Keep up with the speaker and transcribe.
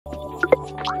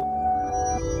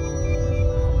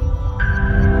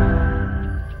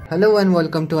Hello and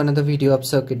welcome to another video of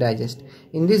CircuitDigest.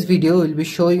 In this video, we'll be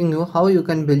showing you how you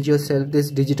can build yourself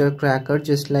this digital cracker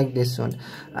just like this one.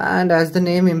 And as the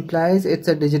name implies, it's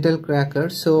a digital cracker.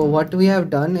 So what we have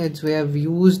done is we have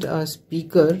used a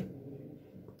speaker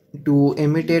to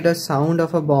imitate a sound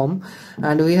of a bomb,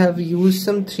 and we have used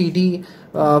some 3D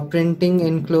printing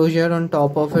enclosure on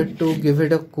top of it to give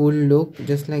it a cool look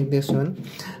just like this one.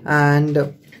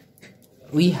 And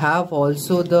we have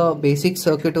also the basic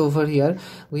circuit over here.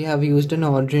 We have used an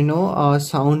Arduino, a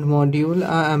sound module,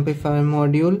 amplifier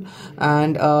module,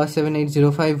 and a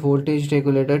 7805 voltage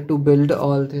regulator to build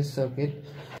all this circuit.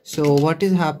 So what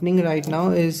is happening right now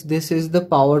is this is the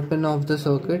power pin of the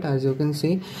circuit, as you can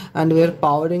see, and we are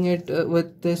powering it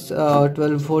with this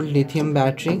 12-volt lithium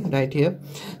battery right here.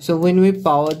 So when we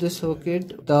power the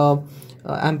circuit, the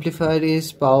amplifier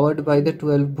is powered by the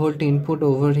 12-volt input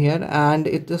over here, and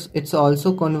it's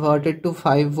also converted to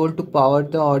 5-volt to power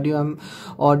the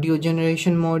audio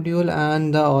generation module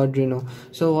and the Arduino.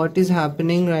 So what is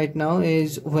happening right now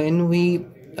is when we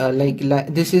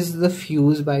this is the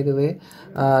fuse, by the way.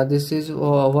 This is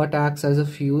what acts as a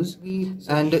fuse,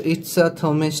 and it's a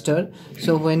thermistor.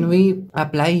 So when we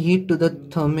apply heat to the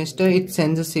thermistor, it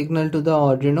sends a signal to the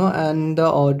Arduino, and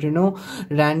the Arduino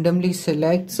randomly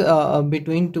selects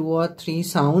between 2 or 3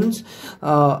 sounds,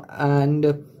 and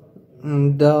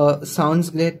the sounds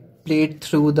get played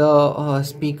through the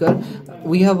speaker.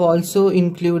 We have also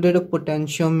included a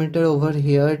potentiometer over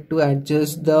here to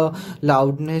adjust the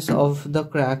loudness of the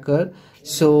cracker.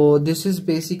 So this is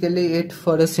basically it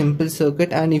for a simple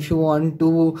circuit, and if you want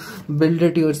to build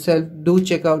it yourself, do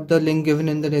check out the link given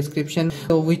in the description,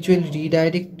 which will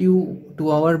redirect you to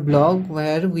our blog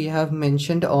where we have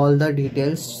mentioned all the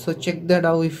details. So check that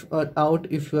out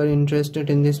if you are interested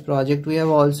in this project. We have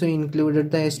also included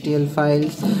the STL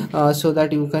files so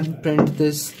that you can print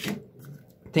this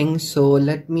thing. So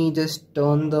let me just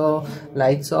turn the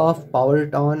lights off, power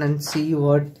it on, and see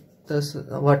what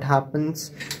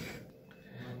happens.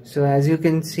 So as you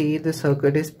can see, the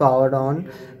circuit is powered on,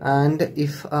 and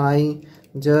if I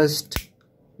just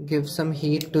give some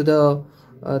heat to the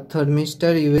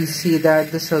thermistor, you will see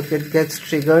that the circuit gets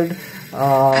triggered.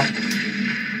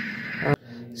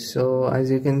 So as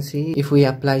you can see, if we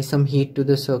apply some heat to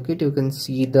the circuit, you can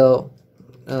see the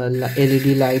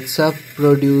LED lights up,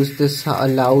 produce this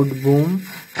loud boom,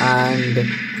 and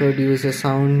produce a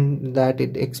sound that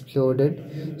it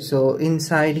exploded. So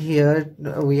inside here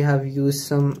we have used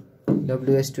some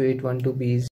WS2812Bs.